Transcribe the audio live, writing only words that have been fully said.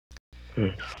Hmm.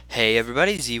 Hey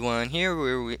everybody, Z1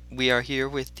 here. We are here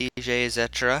with DJ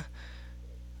Zetra.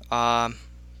 Um,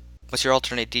 what's your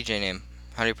alternate DJ name?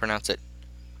 How do you pronounce it?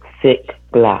 Sick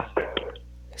block.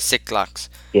 Sicklux.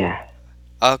 Yeah.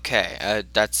 Okay,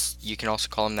 that's you can also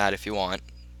call him that if you want.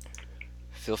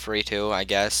 Feel free to, I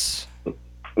guess.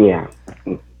 Yeah.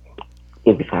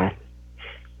 You'll be fine.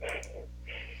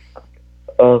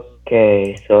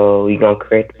 Okay, so we gonna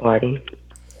create the party?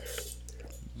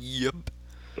 Yep.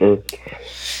 Okay.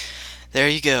 There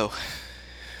you go.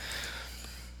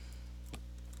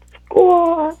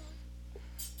 Squad.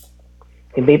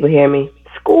 Can people hear me?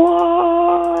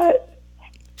 Squad.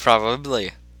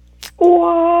 Probably.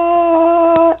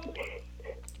 Squad.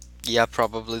 Yeah,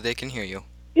 probably they can hear you.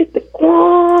 It's the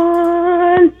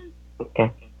squad.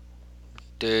 Okay.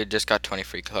 Dude, just got 20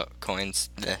 free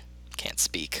coins. Can't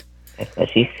speak. That's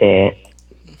what she said.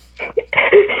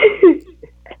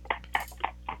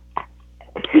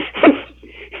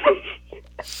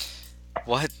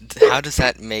 What? How does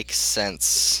that make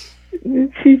sense? I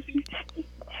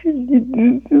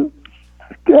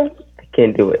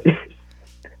can't do it.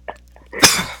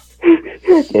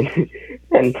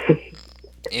 and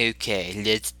Okay,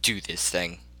 let's do this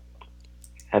thing.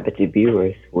 I bet your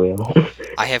viewers will.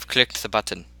 I have clicked the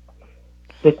button,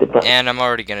 Click the button. and I'm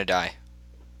already gonna die.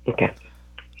 Okay.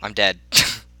 I'm dead.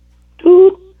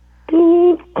 Doot,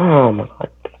 doot. Oh my god.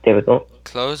 There we go.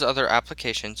 Close other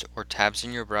applications or tabs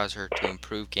in your browser to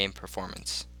improve game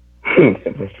performance.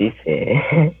 That's what she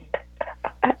said.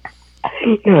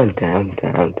 No, I'm done.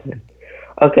 I'm done.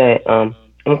 Okay, I'm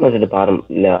going to the bottom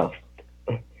left.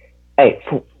 Hey,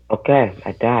 okay,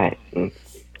 I died.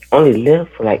 Only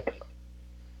lived for like,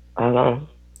 how long?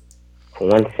 For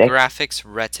 1 second? Graphics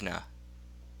Retina.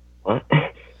 What?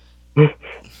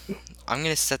 I'm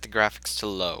gonna set the graphics to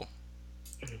low.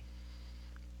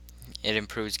 It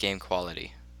improves game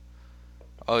quality.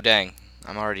 Oh dang,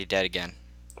 I'm already dead again.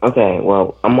 Okay,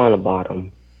 well, I'm on the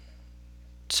bottom.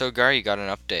 So Gar, you got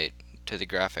an update to the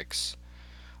graphics.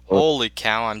 Oh, Holy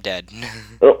cow, I'm dead.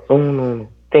 oh, no, no.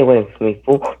 Stay away from me,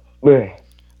 fool. Bruh.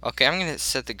 Okay, I'm gonna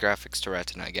set the graphics to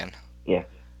Retina again. Yeah,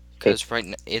 okay. Cause right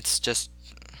now it's just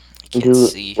I can't Do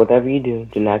see. whatever you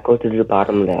do not go to the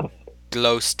bottom left.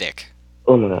 Glow stick.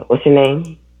 Oh my god, what's your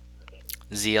name?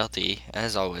 ZLD,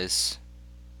 as always.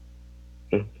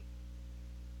 Mm,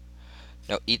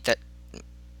 No, eat that.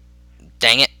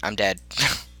 Dang it, I'm dead.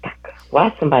 Taka. Why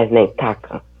is somebody's name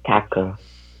Taka? Taka.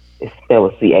 It's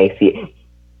spelled with C-A-C.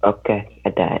 Okay, I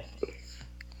died.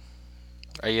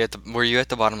 Were you at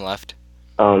the bottom left?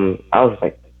 I was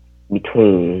like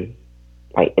between,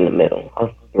 right in the middle. I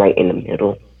was right in the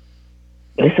middle.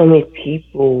 But there's so many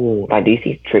people. Like, do you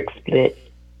see Trick Split?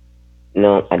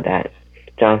 No, I died.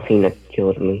 John Cena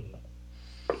killed me.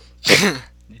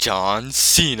 John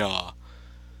Cena.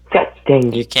 God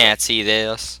dang You it. can't see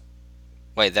this.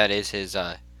 Wait, that is his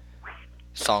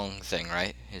song thing,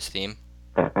 right? His theme.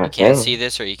 I You can't see can.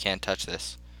 this or you can't touch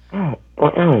this. I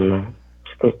don't know.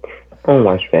 I don't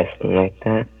watch wrestling like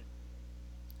that.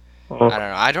 I Oh, don't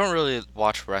know. I don't really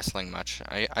watch wrestling much.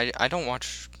 I don't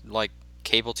watch like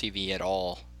cable TV at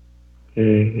all.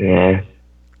 yeah.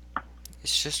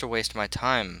 It's just a waste of my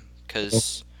time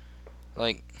cuz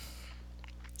like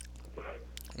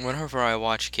whenever I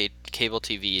watch cable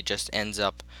TV it just ends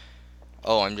up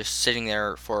oh, I'm just sitting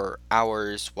there for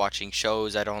hours watching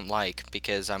shows I don't like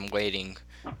because I'm waiting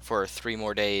for 3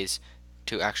 more days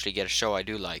to actually get a show I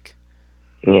do like.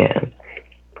 Yeah.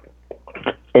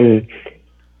 And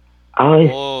I always,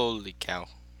 Holy cow.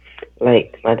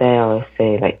 like, my dad always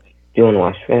say, like, do you want to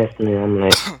watch wrestling? I'm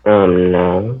like,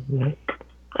 no.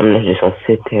 I'm not just gonna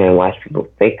sit there and watch people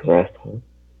fake wrestling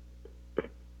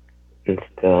and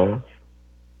stuff.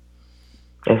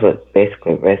 That's what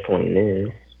basically wrestling is.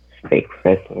 Fake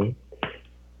wrestling.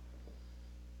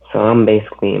 So I'm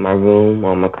basically in my room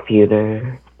on my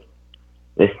computer,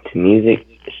 listen to music,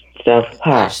 stuff. I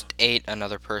Ha. just ate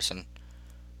another person.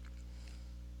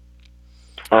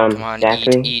 Come on, eat,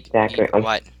 Zachary, eat, eat. Zachary,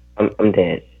 What? I'm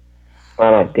dead.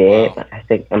 Well, I'm not dead, Whoa. but I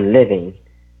think I'm living.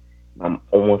 I'm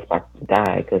almost about to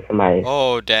die because somebody's.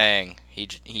 Oh, dang. He.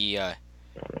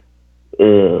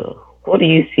 What do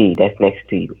you see that's next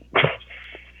to you?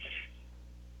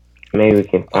 Maybe we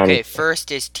can find Okay, it.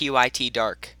 first is TYT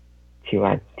Dark.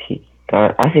 TYT.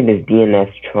 God, I see this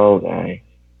DNS troll guy.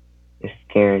 It's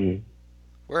scaring.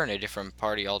 We're in a different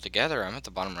party altogether. I'm at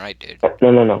the bottom right, dude.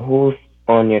 No, no, no. Who's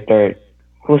on your third?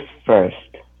 Who's first?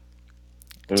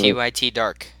 Mm, TYT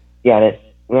Dark. yeah,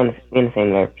 we're on the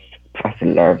same level. I said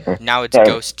level. Now it's Sorry.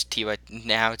 Ghost TYT.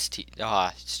 Now it's T.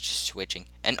 Ah, it's just switching.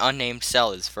 An unnamed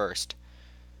cell is first.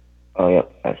 Oh,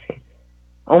 yep, I see.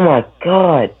 Oh my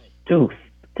god, dude.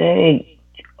 stay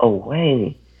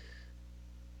away.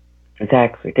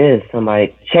 Exactly. There's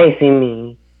somebody chasing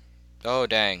me Oh,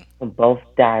 dang. from both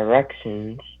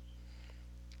directions.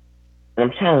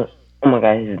 And I'm trying to. Oh my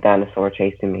god, there's a dinosaur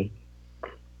chasing me.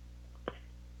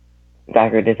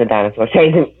 Exactly, there's a dinosaur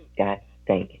chasing me. God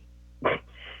dang it.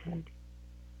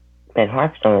 Man,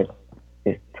 Hearthstone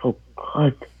is so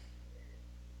good.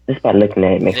 Just by looking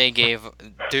at it makes. They gave.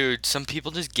 Dude, some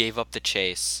people just gave up the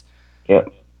chase.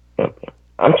 Yep. Yep.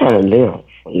 I'm trying to live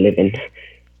for a living.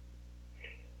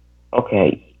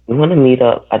 Okay, we want to meet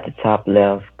up at the top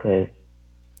left, cause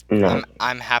no,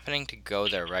 I'm happening to go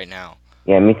there right now.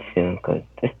 yeah, me too, cause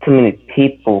there's too many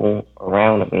people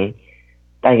around me.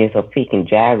 Like it's a freaking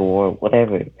jaguar,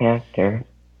 whatever, panther.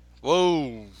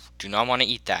 Whoa! Do not want to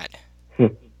eat that.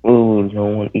 Ooh,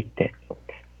 don't want to eat that.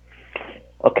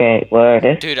 Okay, well,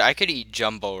 this. Dude, I could eat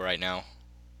Jumbo right now.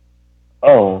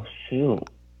 Oh shoot!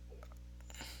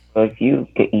 Well, if you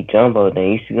can eat jumbo, then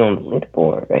you should be on the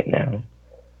leaderboard right now.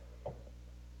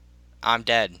 I'm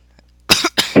dead.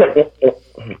 It's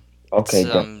Okay,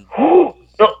 jump.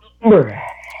 Bruh.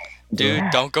 dude,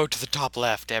 Bruh. don't go to the top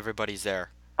left. Everybody's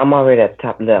there. I'm already at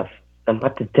top left. I'm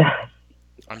about to die.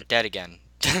 I'm dead again.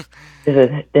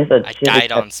 There's a I chili died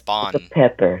pepper. on It's a spawn.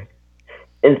 pepper.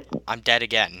 It's I'm dead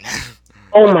again.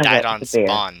 oh I my died god, it's on a bear.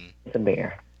 spawn. It's a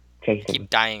bear I chasing me. keep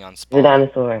dying on It's a spawn.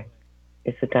 dinosaur.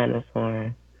 It's a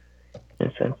dinosaur.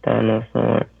 It's a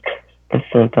dinosaur. It's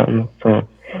a dinosaur.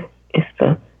 It's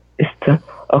the. It's the.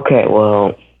 Okay,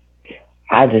 well,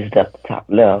 I just left the top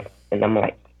left, and I'm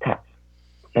like top,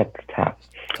 not the top,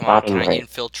 Come on, can bottom I right.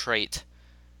 infiltrate?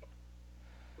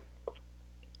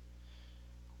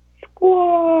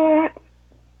 What?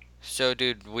 So,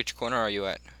 dude, which corner are you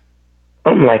at?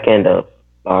 I'm like in the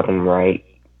bottom right,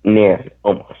 near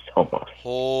almost.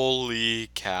 Holy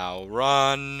cow,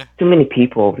 run! Too many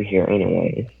people over here,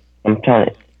 anyways. I'm trying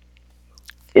to.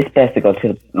 It's best to go to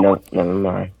the. No, never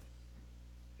mind.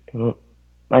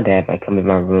 My dad might come in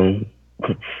my room.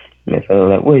 And so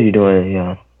like, what are you doing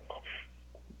here?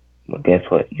 Well, guess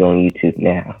what? You're on YouTube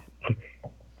now.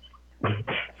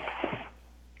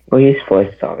 Well, his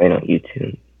voice is already on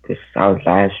YouTube. Because I was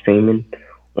live streaming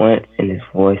once, and his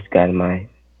voice got in my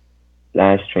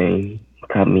live stream.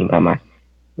 Called me by my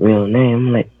real name.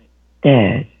 I'm like,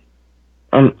 Dad,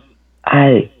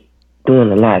 I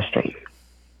doing a live stream.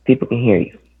 People can hear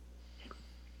you.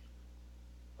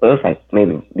 Well, it was like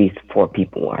maybe at least 4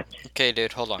 people watching. Okay,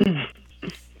 dude, hold on.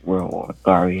 World War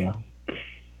Garia.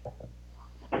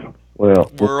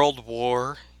 World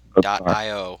War Gar.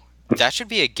 WorldWar.io. That should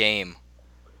be a game.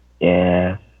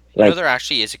 Yeah. You know Like, there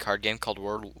actually is a card game called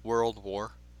World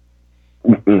War?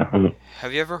 no,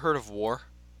 Have you ever heard of War?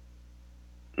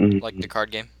 Like the mm,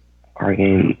 card game? card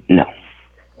game, no,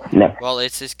 never. Well,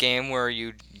 it's this game where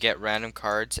you get random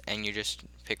cards and you just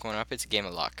pick one up. It's a game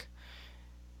of luck.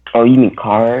 Oh, you mean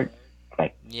card?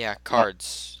 Like, Yeah, not,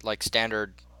 cards. Like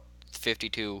standard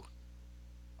 52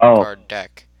 oh, card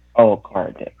deck. oh,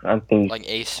 card deck. I'm thinking, Like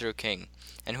ace through king.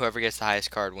 And whoever gets the highest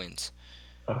card wins.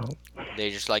 uh, They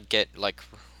just like get like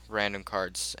random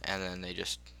cards and then they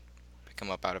just pick them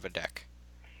up out of a deck.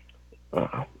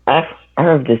 I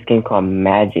heard of this game called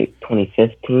Magic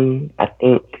 2015. I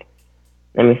think.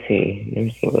 Let me see. Let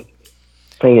me see what.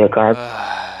 Playing a card.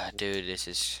 Dude, this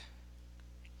is.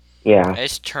 Yeah. I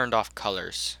just turned off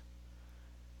colors.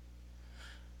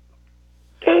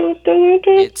 Yeah.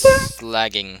 It's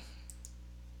lagging.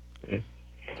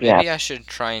 Maybe I should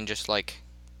try and just like.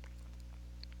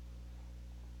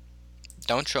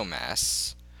 Don't show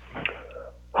mass.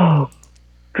 Oh,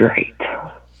 great.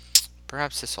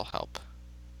 Perhaps this will help.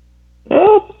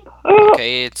 Oh, oh.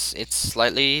 Okay, it's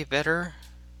slightly better.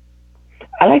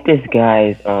 I like this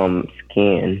guy's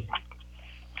skin.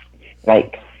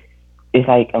 Like it's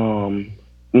like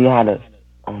you know how the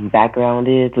background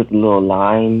is with the little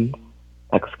lines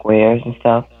like squares and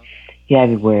stuff. He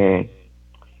has it where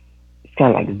it's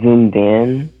kind of like zoomed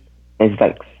in. It's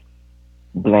like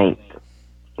blank,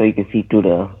 so you can see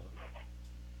through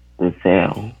the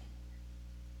cell.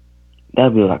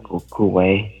 That'd be like a cool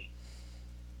way.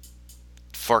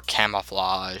 For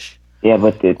camouflage. Yeah,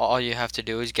 but the All you have to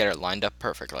do is get it lined up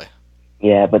perfectly.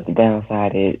 yeah, but the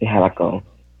downside is it had like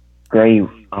gray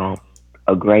um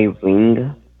a gray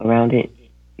ring around it,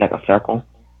 like a circle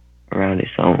around it,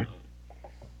 so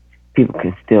people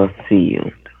can still see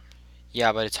you.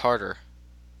 Yeah, but it's harder.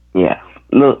 Yeah,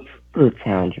 little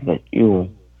challenging, but you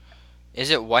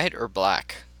Is it white or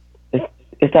black? it's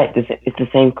it's like this. It's the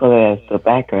same color as the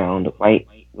background, the white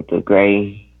with the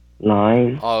gray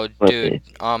lines, Oh, but dude, it's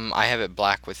I have it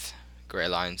black with gray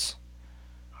lines.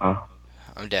 uh,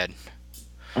 I'm dead.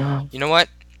 uh, You know what?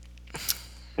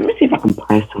 let me see if I can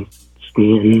buy some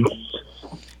skins.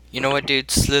 You know what, dude?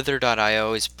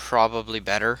 Slither.io is probably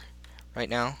better right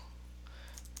now,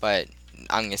 but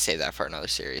I'm gonna save that for another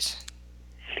series.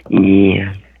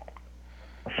 Yeah,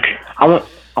 I want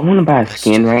I want to buy a Let's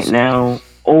skin right just, now.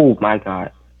 Oh my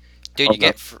god! dude, Oh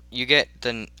no. you get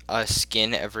the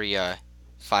skin every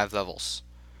 5 levels.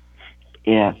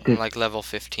 Yeah, I'm cause like level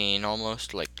 15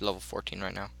 almost, like level 14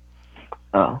 right now.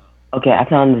 oh okay. I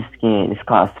found the skin. It's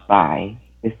called Spy.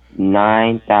 It's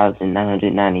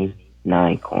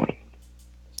 9,999 coins.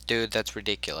 Dude, that's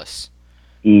ridiculous.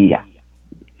 Yeah,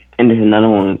 and there's another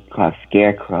one called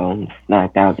Scarecrow. It's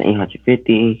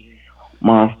 9,850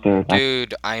 monsters. Like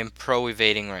Dude, I am pro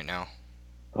evading right now.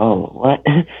 oh what?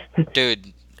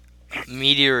 Dude,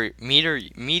 Meteor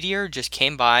just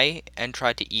came by and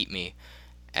tried to eat me,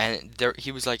 and there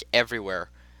he was like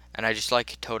everywhere, and I just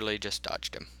like totally just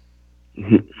dodged him.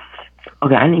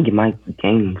 Okay, I need to get my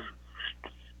games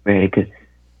ready because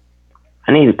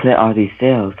I need to clear all these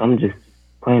cells. So I'm just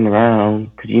playing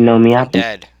around because you know me, I'm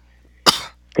dead. I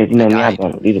I've died. been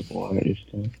on the leaderboard and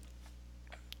stuff.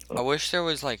 I wish there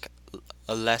was like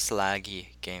a less laggy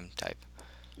game type,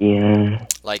 Yeah,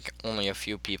 like only a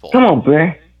few people, come on,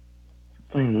 bruh,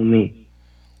 playing with me.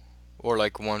 or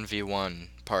like 1v1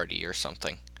 party or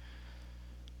something.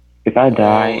 If I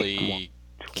die, I'm on. Holy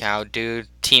cow, dude!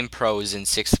 Team Pro is in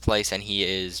 6th place, and he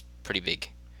is pretty big.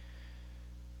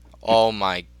 Oh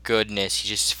my goodness, he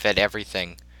just fed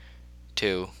everything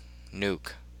to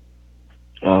Nuke.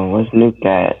 What's Nuke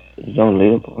at? He's on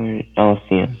leaderboard. I don't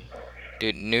see him.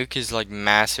 Dude, Nuke is like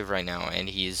massive right now, and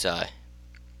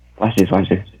Watch this, watch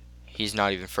this. he's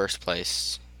not even 1st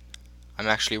place. I'm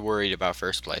actually worried about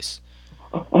 1st place.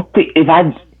 Oh, if I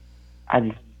just,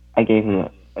 I gave him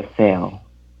a sale.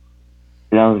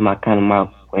 And that was my kind of my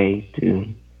way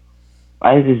to.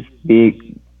 Why is this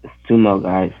big sumo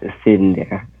guy just sitting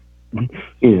there?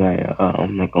 He's like,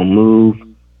 I'm not gonna move.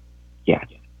 Yeah,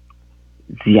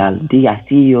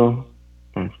 Diasillo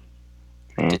and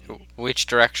Which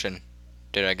direction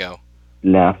did I go?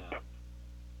 left,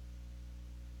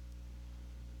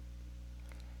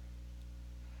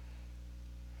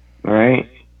 right?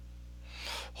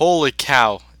 Holy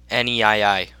cow!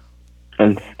 NEII.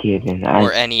 I'm just kidding.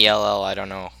 Or NELL, I don't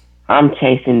know. I'm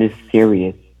chasing this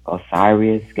serious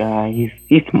Osiris guy.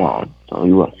 He's small, so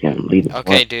you won't see him on the leaderboard.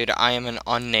 Okay, dude, I am an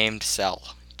unnamed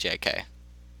cell. JK.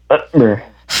 Bruh.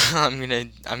 I'm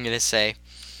gonna say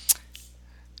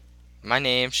my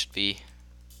name should be.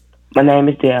 My name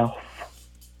is Dale.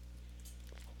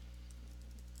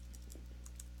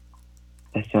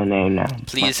 That's your name now. My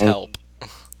Please name. help.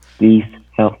 Please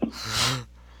help.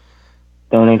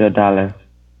 Donate $1.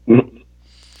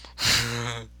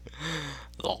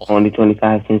 Lol. Only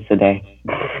 25 cents a day.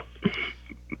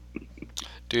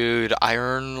 Dude, I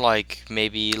earn like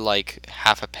maybe like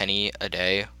half a penny a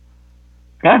day.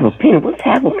 Half a penny? What's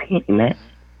half a penny, man?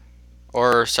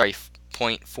 Or sorry,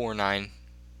 0.49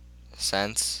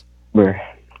 cents. Bruh.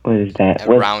 What is that?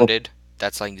 What? Rounded.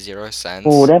 That's like 0 Oh, cents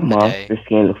that a day. monster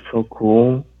skin looks so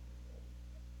cool.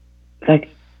 Like,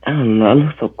 I don't know, it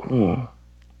looks so cool.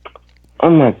 Oh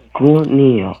my god,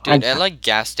 Neil. Dude, at like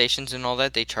gas stations and all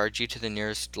that, they charge you to the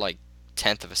nearest like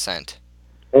tenth of a cent.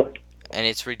 Oh, And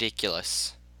it's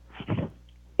ridiculous.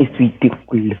 it's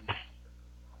ridiculous.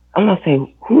 I'm gonna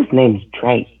say, whose name is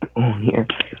Drake on here?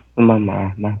 In my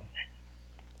mind,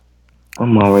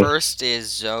 I'm always. First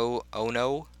is Zo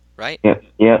Ono, right?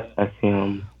 Yep, I see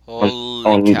him. Holy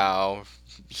On cow.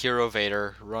 Hero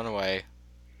Vader, run away.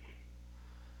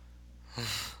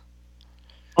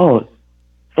 oh,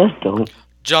 that's dope.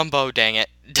 Jumbo, dang it.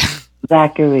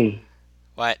 Zachary,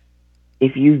 What?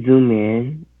 if you zoom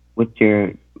in with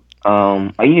your,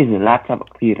 are you using a laptop or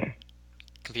computer?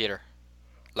 Computer.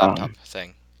 Um, Laptop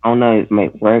thing. I don't know if it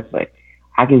might work, but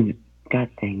I can, god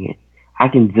dang it, I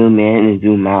can zoom in and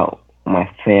zoom out on my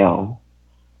fail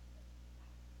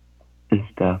and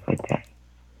stuff like that.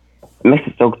 It makes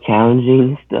it so challenging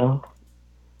and stuff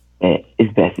that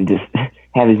it's best to just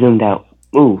have it zoomed out.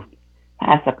 Move.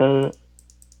 Hi, sucker.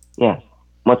 Yeah.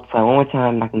 Multiply one more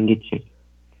time and I can get you.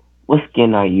 What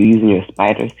skin are you using? Your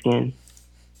spider skin?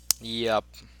 Yep.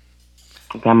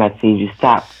 Okay, I might see you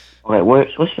stop. Okay,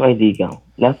 which way do you go?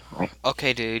 Left or right?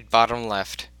 Okay, dude, bottom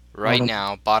left. Right Bottom.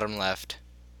 now, bottom left.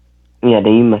 Yeah,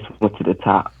 then you must went to the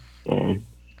top. And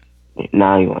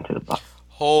now you went to the bottom.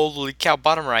 Holy cow,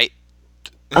 bottom right.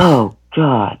 Oh,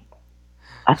 God.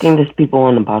 I think there's people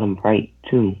on the bottom right,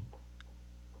 too.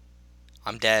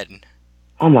 I'm dead.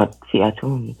 Oh, my. See, I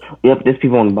told you. Yep, there's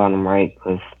people on the bottom right,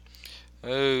 because.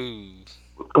 Oh.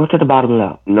 Go to the bottom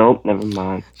left. Nope, never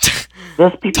mind.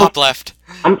 There's people. Top left.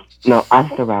 I'm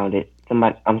surrounded. I'm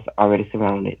already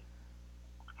surrounded.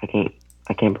 I can't.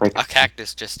 I can't break A it.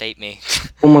 cactus just ate me.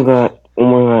 Oh my god. Oh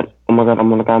my god. Oh my god. Oh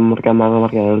my god. Oh my god. Oh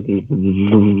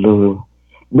my god.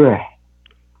 Bruh.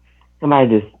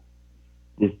 Somebody just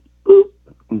boop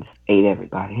and just ate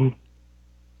everybody.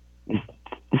 This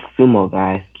this sumo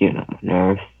guy's getting on my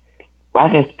nerves. Why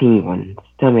there's penguins?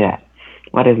 Tell me that.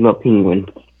 Why there's no penguins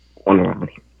on around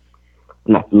here?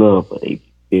 Not little, but they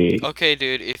big. Okay,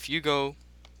 dude, if you go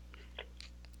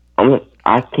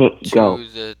I can't go to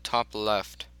the top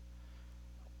left,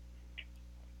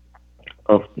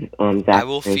 of I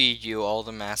will Zachary. feed you all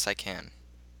the mass I can.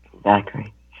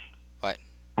 Zachary. What?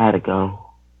 I had to go.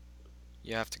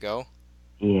 You have to go?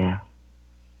 Yeah.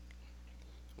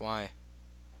 Why?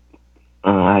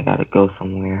 I gotta go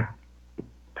somewhere.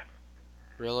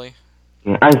 Really?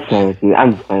 Yeah, I'm just playing Well, with you.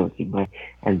 I'm just playing with you, boy.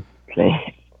 I'm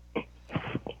playing.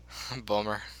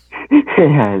 bummer.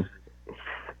 I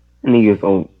need your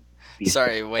own piece.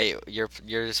 Sorry, wait, you're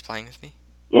just playing with me?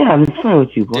 Yeah, I'm just playing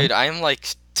with you, boy. Dude, I am like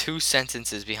 2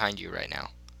 sentences behind you right now.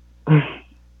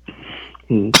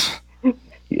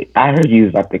 I heard you was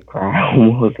about to cry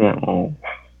almost at home.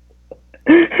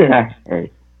 I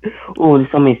heard. Oh,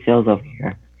 there's so many cells over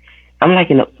here. I'm like,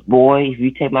 boy, if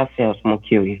you take my cells, I'm gonna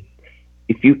kill you.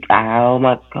 If you, oh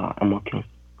my god, I'm gonna kill you.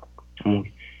 I'm gonna,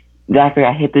 Zachary,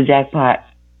 I hit the jackpot.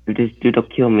 If this dude will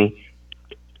kill me.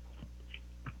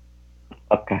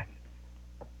 Okay.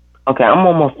 Okay, I'm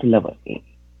almost to level 8.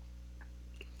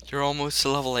 You're almost to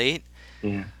level 8?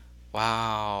 Yeah.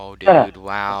 Wow, Shut up. dude,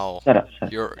 wow. Shut up. Shut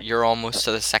up. You're almost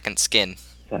to the second skin.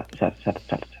 Shut up. Shut up. Shut up.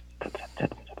 Shut up. Shut up.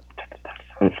 Shut up. Shut up.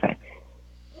 I'm fine.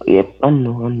 Yep. I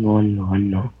know. I know. I know. I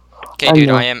know. Okay, I dude,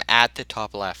 I know. am at the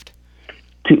top left.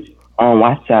 Two.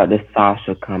 Watch out. There's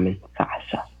Sasha coming.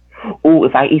 Sasha. Oh,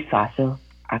 if I eat Sasha,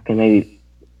 I can maybe.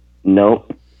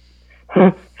 Nope.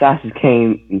 Sasha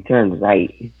came and turned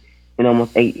right and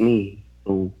almost ate me.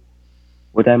 So,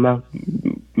 with that mouth.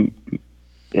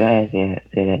 Yeah, say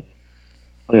that.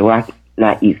 Okay, well, I can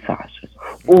not eat Sasha.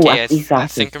 Oh, I Okay, can eat I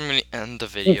Sasha. think I'm gonna end the Oh,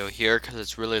 video here because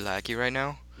it's really laggy right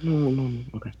now. no, no, no.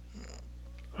 Okay.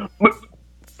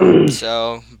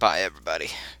 So, bye everybody.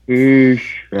 Peace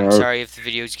I'm out. sorry if the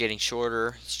video's getting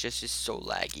shorter. It's so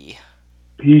laggy.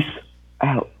 Peace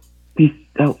out. Peace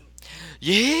out.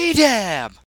 Yeah, damn!